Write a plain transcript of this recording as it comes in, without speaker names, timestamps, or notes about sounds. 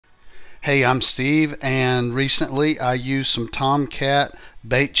Hey, I'm Steve, and recently I used some Tomcat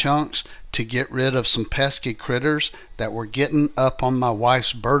Bait Chunx to get rid of some pesky critters that were getting up on my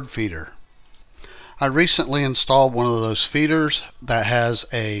wife's bird feeder. I recently installed one of those feeders that has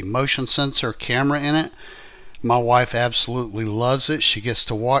a motion sensor camera in it. My wife absolutely loves it. She gets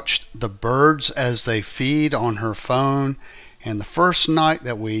to watch the birds as they feed on her phone. And the first night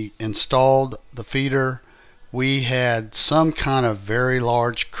that we installed the feeder, we had some kind of very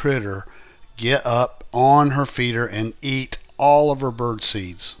large critter get up on her feeder and eat all of her bird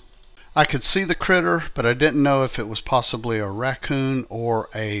seeds. I could see the critter, but I didn't know if it was possibly a raccoon or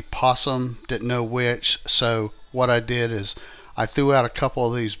a possum. Didn't know which. So what I did is I threw out a couple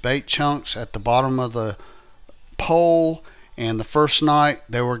of these bait chunks at the bottom of the pole, and the first night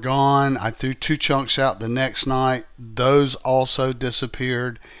they were gone. I threw 2 chunks out the next night. Those also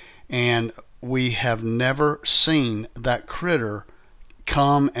disappeared, and we have never seen that critter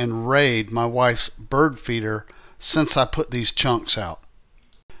come and raid my wife's bird feeder since I put these chunks out.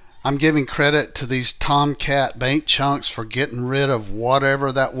 I'm giving credit to these Tomcat Bait Chunx for getting rid of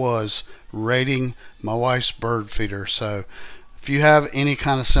whatever that was raiding my wife's bird feeder. So if you have any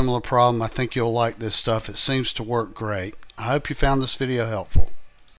kind of similar problem, I think you'll like this stuff. It seems to work great. I hope you found this video helpful.